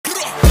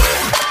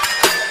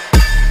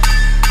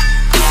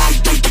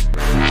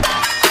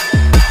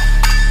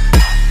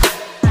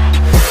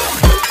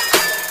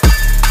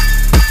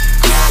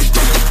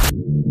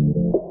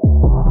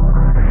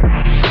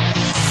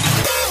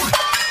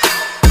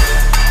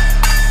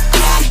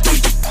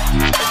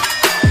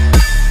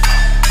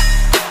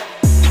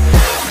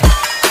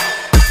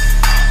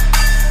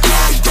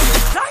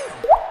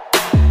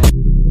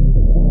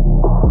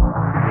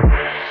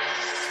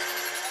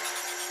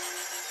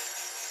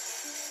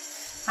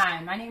Hi,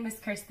 my name is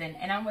Kristen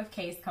and I'm with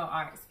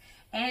KazeCo-Arts,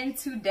 and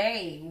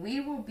today we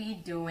will be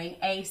doing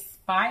a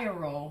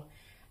spiral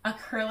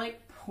acrylic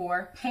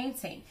pour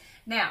painting.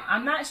 Now,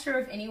 I'm not sure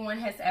if anyone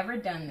has ever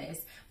done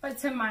this, but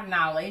to my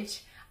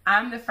knowledge,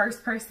 I'm the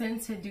first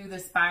person to do the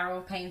spiral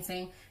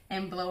painting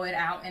and blow it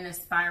out in a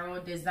spiral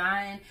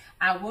design.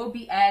 I will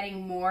be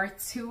adding more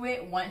to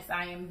it once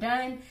I am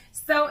done.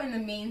 So in the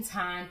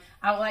meantime,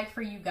 I would like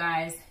for you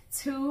guys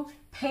to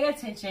pay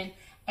attention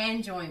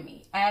and join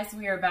me as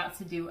we are about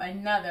to do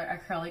another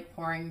acrylic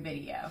pouring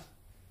video.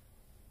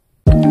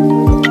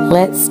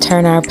 Let's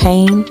turn our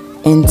pain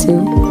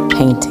into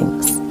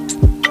paintings.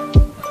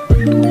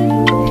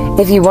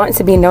 If you want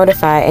to be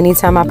notified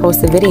anytime I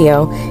post a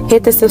video,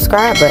 hit the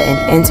subscribe button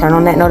and turn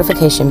on that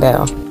notification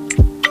bell.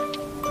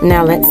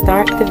 Now let's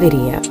start the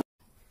video.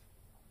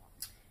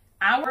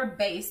 Our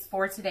base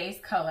for today's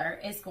color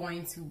is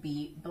going to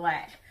be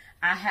black.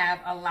 I have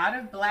a lot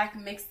of black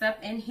mixed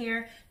up in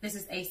here. This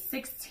is a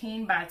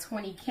 16 by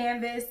 20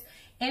 canvas.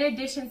 In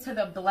addition to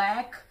the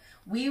black,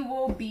 we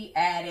will be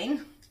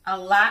adding a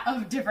lot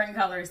of different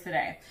colors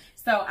today.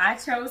 So I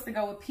chose to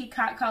go with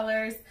peacock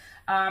colors.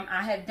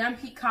 I have done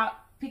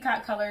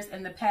peacock colors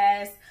in the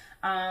past,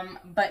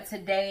 but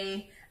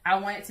today I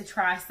wanted to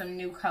try some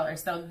new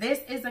colors. So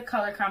this is a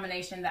color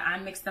combination that I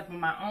mixed up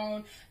on my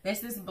own.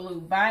 This is blue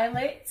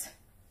violet.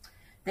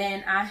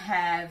 Then I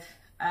have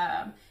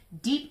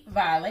deep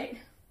violet.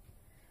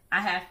 I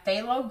have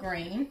phthalo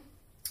green,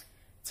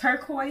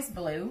 turquoise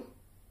blue,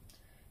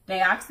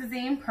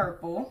 dioxazine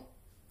purple.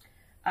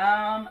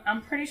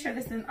 I'm pretty sure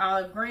this is an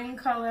olive green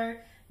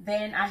color.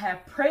 Then I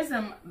have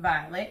prism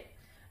violet.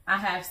 I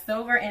have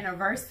silver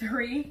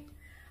anniversary.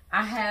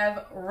 I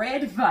have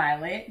red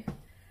violet.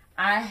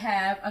 I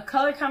have a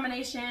color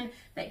combination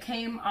that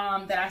came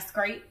that I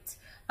scraped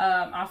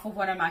off of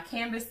one of my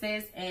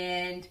canvases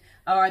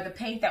or the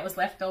paint that was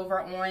left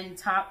over on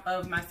top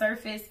of my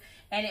surface,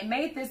 and it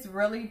made this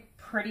really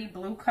pretty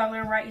blue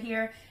color right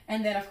here.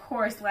 And then of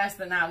course, last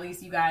but not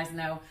least, you guys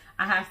know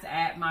I have to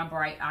add my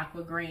bright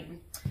aqua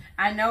green.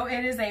 I know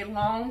it is a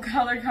long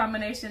color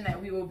combination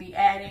that we will be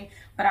adding,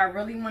 but I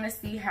really want to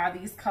see how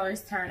these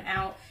colors turn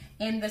out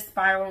in the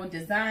spiral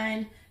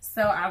design.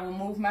 So I will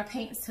move my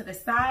paints to the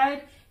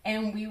side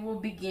and we will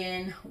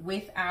begin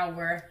with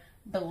our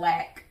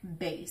black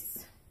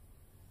base.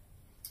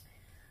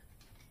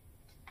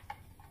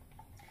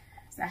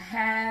 So I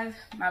have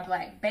my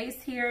black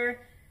base here.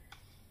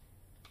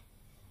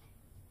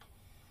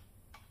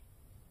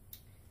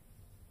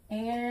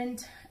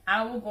 And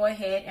I will go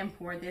ahead and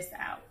pour this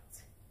out.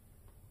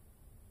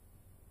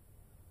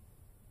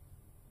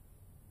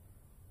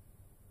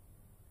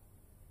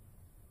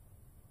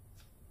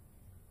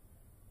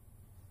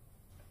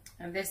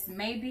 And this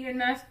may be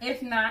enough.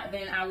 If not,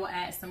 then I will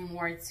add some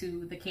more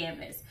to the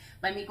canvas.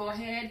 Let me go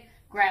ahead,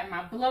 grab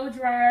my blow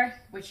dryer,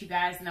 which you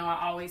guys know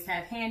I always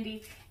have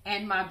handy,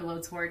 and my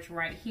blowtorch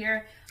right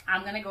here.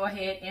 I'm gonna go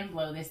ahead and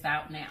blow this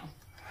out now.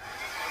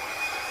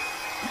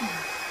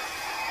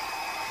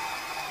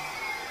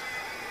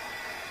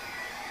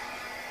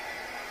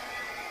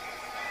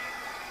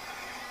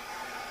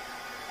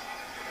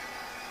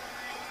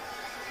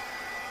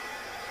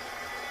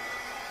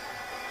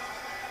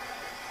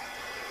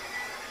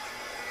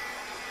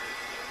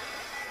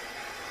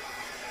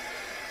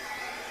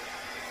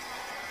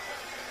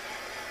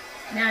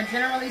 Now,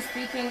 generally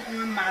speaking,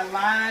 on my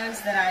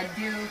lives that I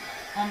do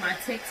on my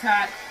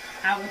TikTok,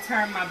 I will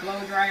turn my blow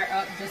dryer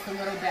up just a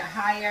little bit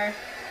higher.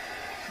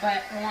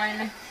 But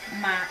on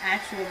my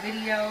actual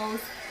videos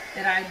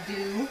that I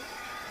do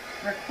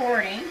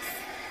recordings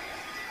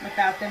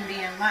without them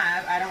being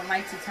live, I don't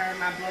like to turn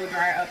my blow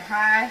dryer up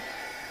high.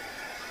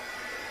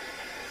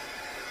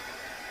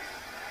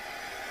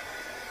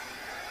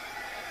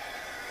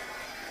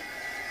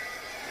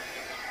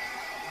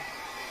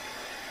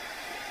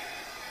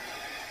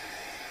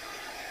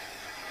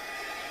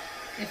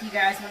 If you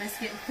guys want to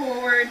skip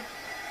forward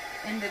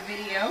in the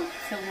video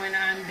to when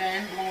I'm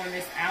done blowing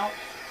this out,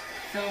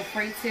 feel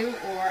free to,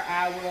 or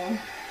I will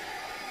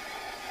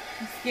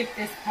skip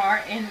this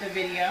part in the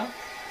video,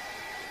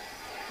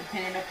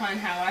 depending upon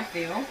how I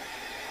feel.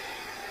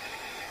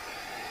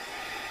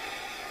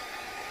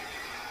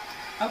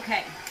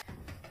 Okay,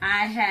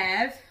 I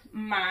have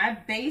my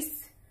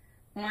base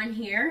on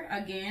here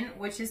again,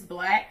 which is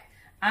black.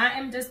 I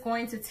am just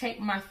going to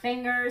take my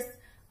fingers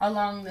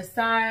along the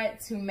side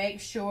to make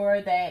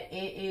sure that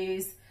it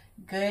is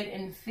good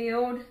and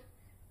filled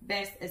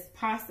best as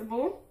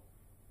possible.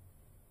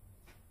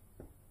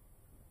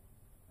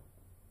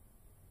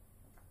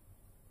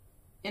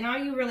 And all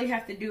you really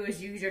have to do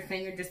is use your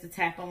finger just to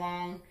tap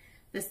along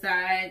the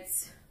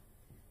sides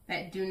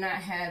that do not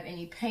have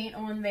any paint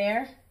on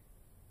there.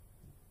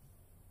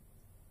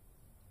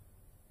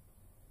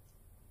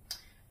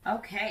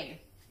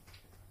 Okay.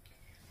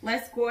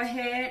 Let's go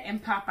ahead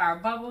and pop our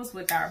bubbles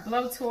with our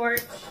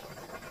blowtorch.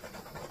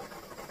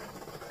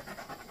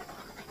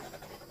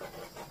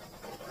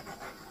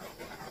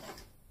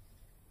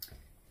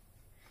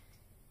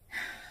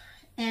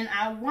 And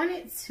I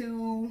wanted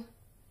to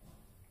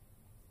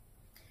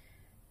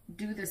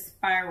do the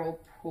spiral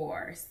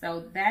pour.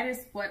 So that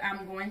is what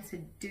I'm going to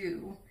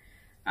do.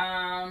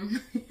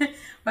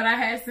 But I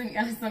had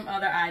some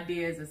other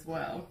ideas as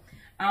well.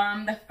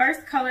 The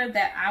first color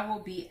that I will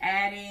be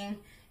adding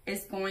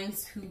is going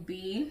to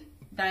be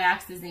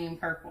dioxazine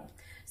purple.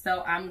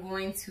 So I'm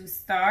going to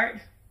start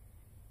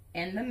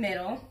in the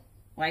middle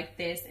like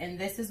this, and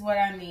this is what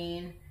I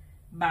mean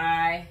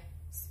by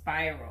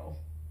spiral.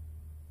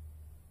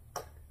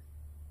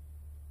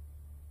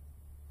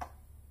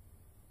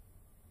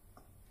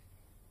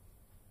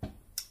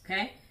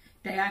 Okay,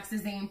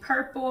 dioxazine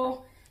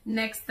purple.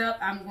 Next up,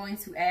 I'm going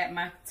to add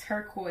my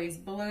turquoise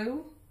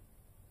blue.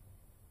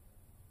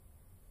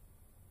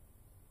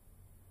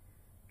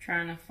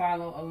 Trying to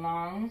follow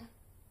along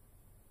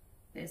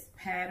this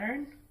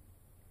pattern.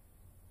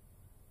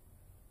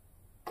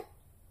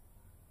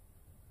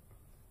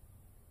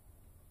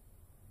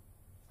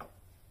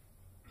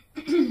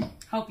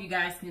 Hope you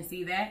guys can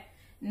see that.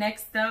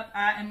 Next up,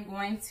 I am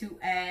going to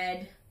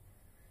add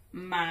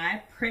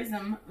my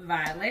prism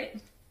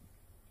violet.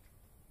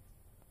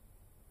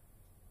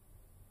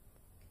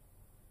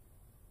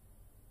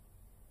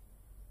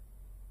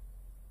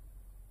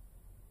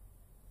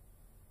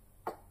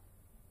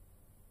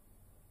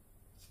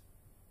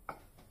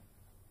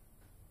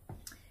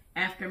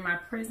 After my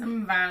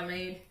prism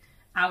violet,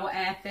 I will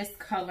add this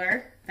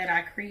color that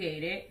I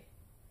created.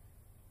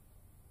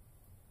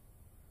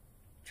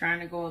 Trying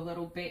to go a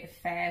little bit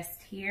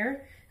fast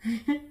here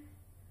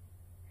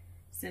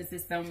since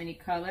there's so many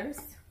colors.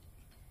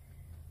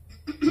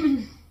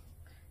 Then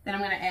I'm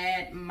going to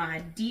add my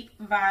deep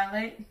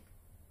violet.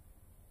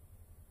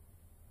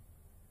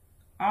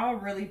 All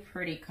really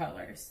pretty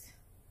colors.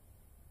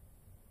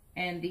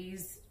 And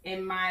these,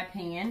 in my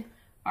opinion,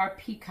 are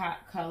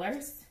peacock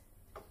colors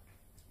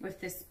with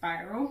this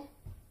spiral.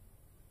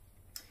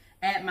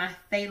 Add my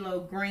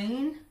phthalo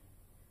green.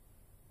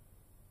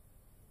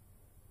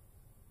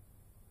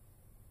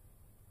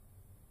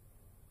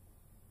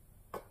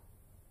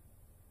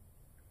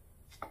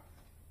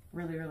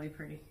 Really, really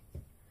pretty.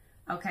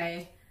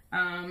 Okay,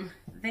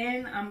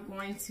 then I'm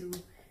going to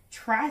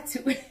try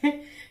to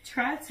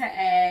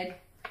add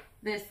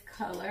this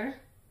color.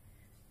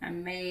 I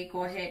may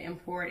go ahead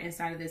and pour it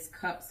inside of this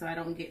cup so I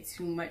don't get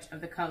too much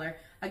of the color.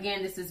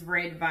 Again, this is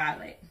red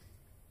violet.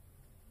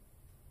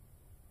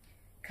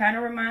 Kind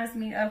of reminds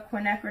me of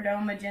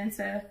quinacridone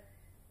magenta,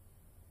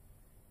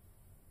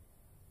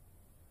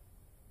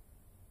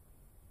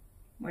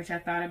 which I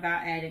thought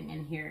about adding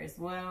in here as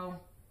well.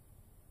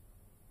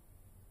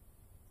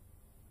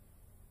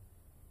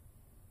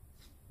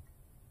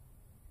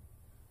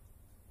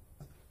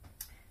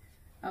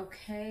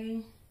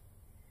 Okay,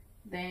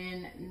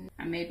 then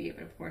I may be able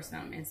to pour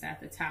some inside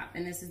the top.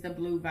 And this is the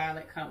blue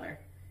violet color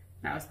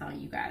that I was telling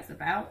you guys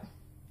about.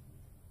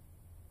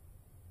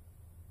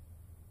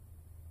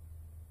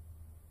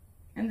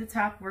 And the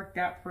top worked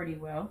out pretty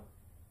well.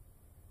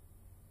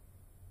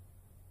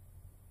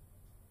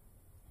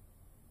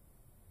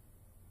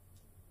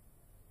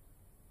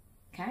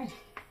 Okay,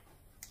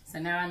 so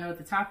now I know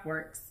the top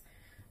works.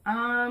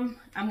 I'm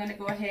gonna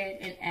go ahead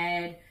and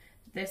add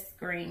this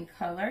green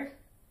color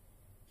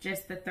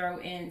just to throw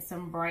in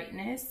some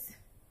brightness.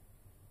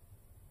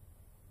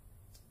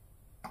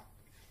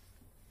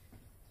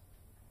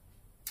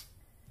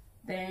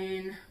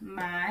 Then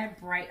my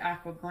bright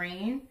aqua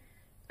green.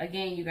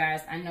 Again, you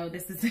guys, I know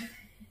this is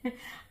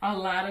a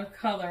lot of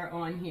color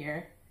on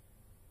here,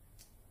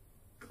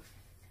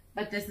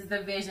 but this is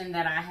the vision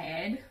that I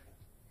had.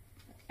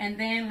 And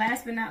then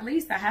last but not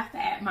least, I have to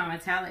add my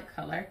metallic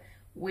color,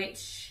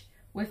 which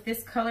with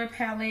this color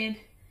palette,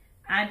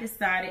 I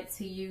decided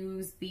to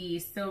use the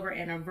Silver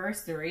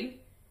Anniversary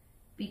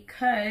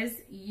because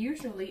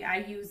usually I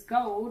use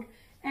gold,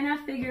 and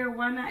I figure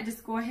why not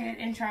just go ahead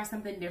and try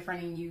something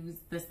different and use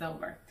the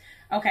silver.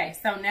 Okay,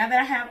 so now that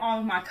I have all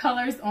of my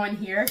colors on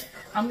here,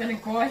 I'm gonna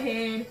go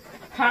ahead,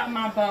 pop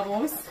my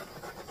bubbles.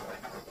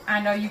 I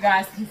know you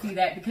guys can see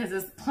that because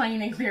it's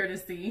plain and clear to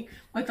see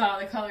with all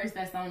the colors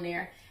that's on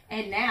there.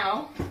 And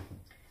now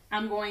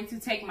I'm going to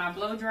take my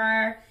blow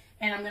dryer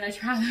and I'm gonna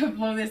try to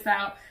blow this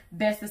out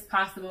best as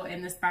possible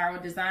in the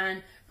spiral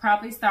design,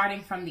 probably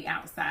starting from the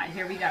outside.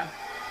 Here we go.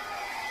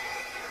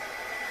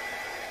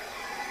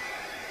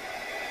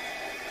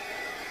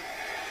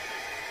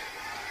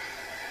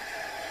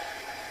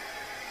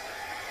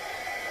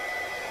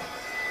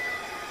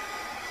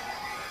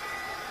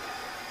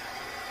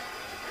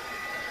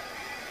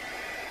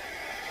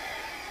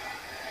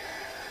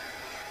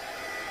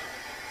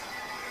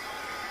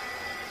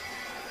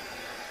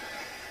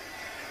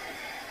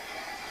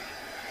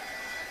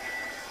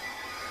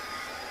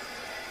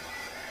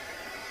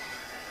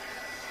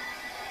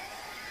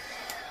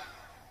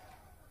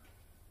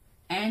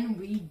 And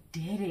we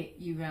did it,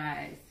 you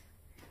guys.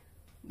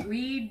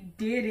 We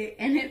did it,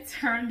 and it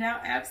turned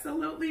out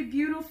absolutely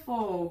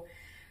beautiful.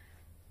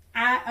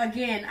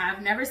 Again,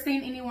 I've never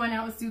seen anyone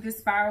else do this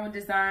spiral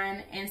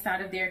design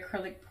inside of their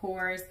acrylic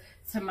pours.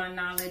 To my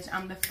knowledge,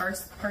 I'm the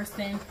first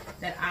person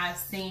that I've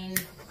seen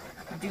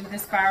do the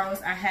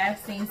spirals. I have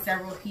seen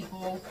several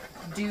people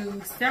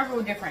do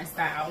several different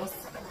styles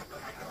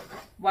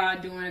while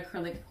doing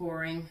acrylic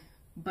pouring,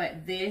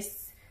 but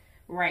this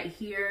right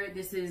here,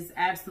 this is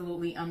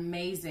absolutely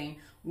amazing.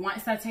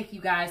 Once I take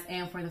you guys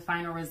in for the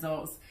final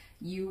results,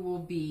 you will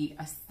be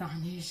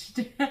astonished.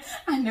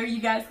 I know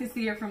you guys can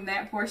see it from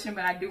that portion,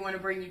 but I do want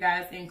to bring you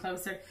guys in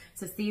closer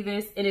to see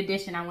this. In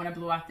addition, I want to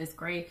blow out this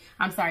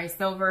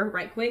silver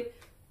right quick.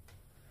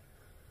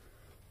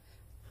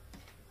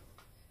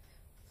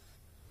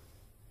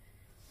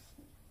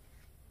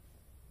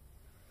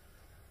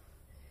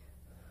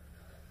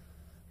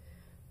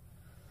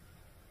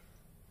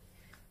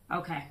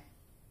 Okay.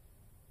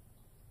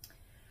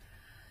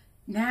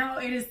 Now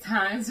it is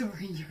time to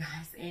bring you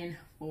guys in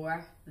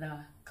for the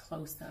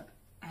close-up.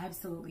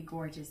 Absolutely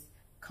gorgeous.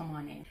 Come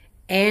on in.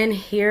 And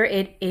here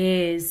it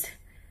is,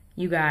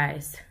 you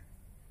guys.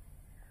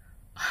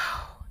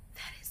 Oh,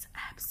 that is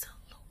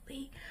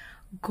absolutely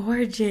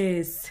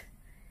gorgeous.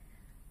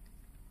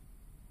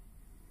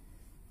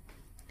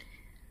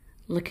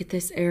 Look at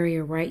this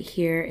area right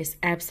here. It's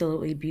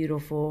absolutely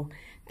beautiful.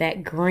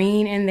 That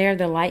green in there,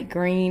 the light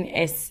green,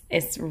 it's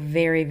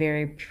very,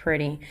 very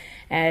pretty,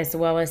 as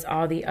well as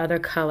all the other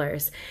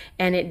colors.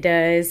 And it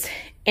does,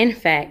 in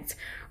fact,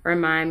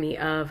 remind me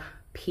of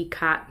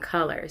peacock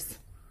colors.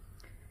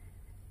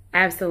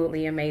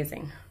 Absolutely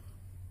amazing.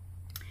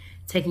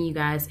 Taking you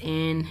guys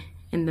in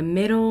the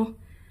middle,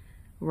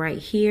 right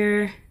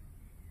here.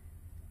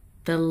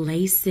 The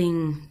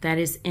lacing that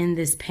is in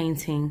this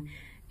painting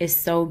is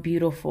so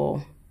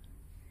beautiful.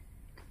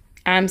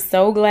 I'm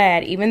so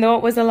glad, even though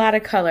it was a lot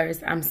of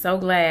colors, I'm so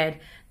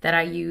glad that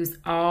I used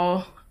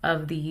all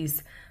of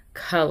these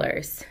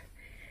colors.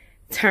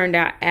 Turned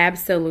out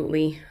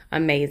absolutely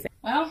amazing.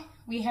 Well,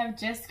 we have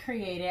just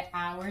created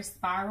our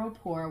spiral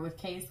pour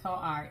with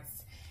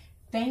KazeCo-Arts.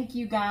 Thank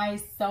you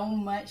guys so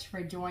much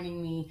for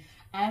joining me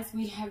as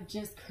we have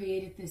just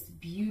created this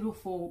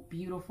beautiful,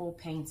 beautiful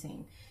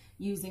painting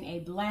using a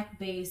black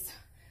base,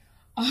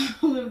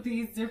 all of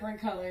these different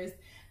colors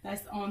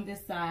that's on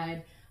this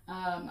side.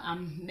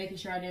 I'm making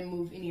sure I didn't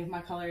move any of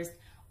my colors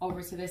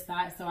over to this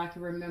side so I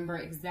can remember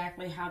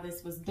exactly how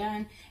this was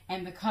done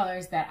and the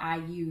colors that I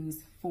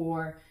use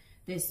for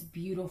this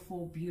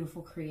beautiful,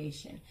 beautiful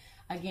creation.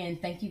 Again,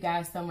 thank you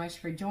guys so much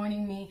for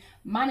joining me.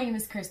 My name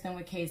is Kristen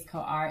with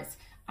KazeCo-Arts.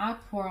 I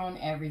pour on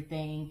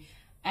everything.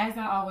 As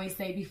I always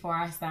say before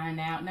I sign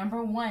out,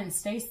 number 1,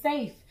 stay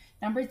safe.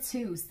 Number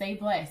 2, stay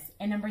blessed.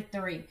 And number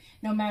 3,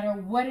 no matter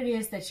what it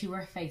is that you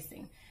are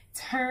facing,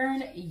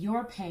 turn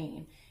your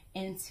pain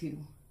into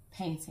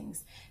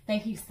paintings.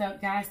 Thank you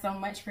guys so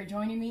much for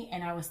joining me,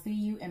 and I will see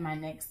you in my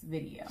next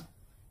video.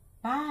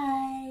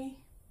 Bye.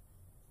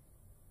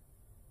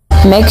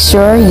 Make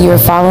sure you're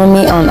following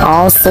me on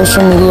all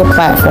social media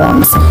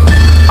platforms.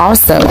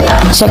 Also,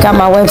 check out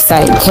my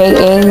website,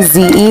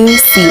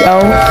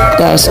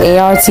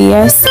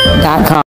 KazeCo-Arts.com.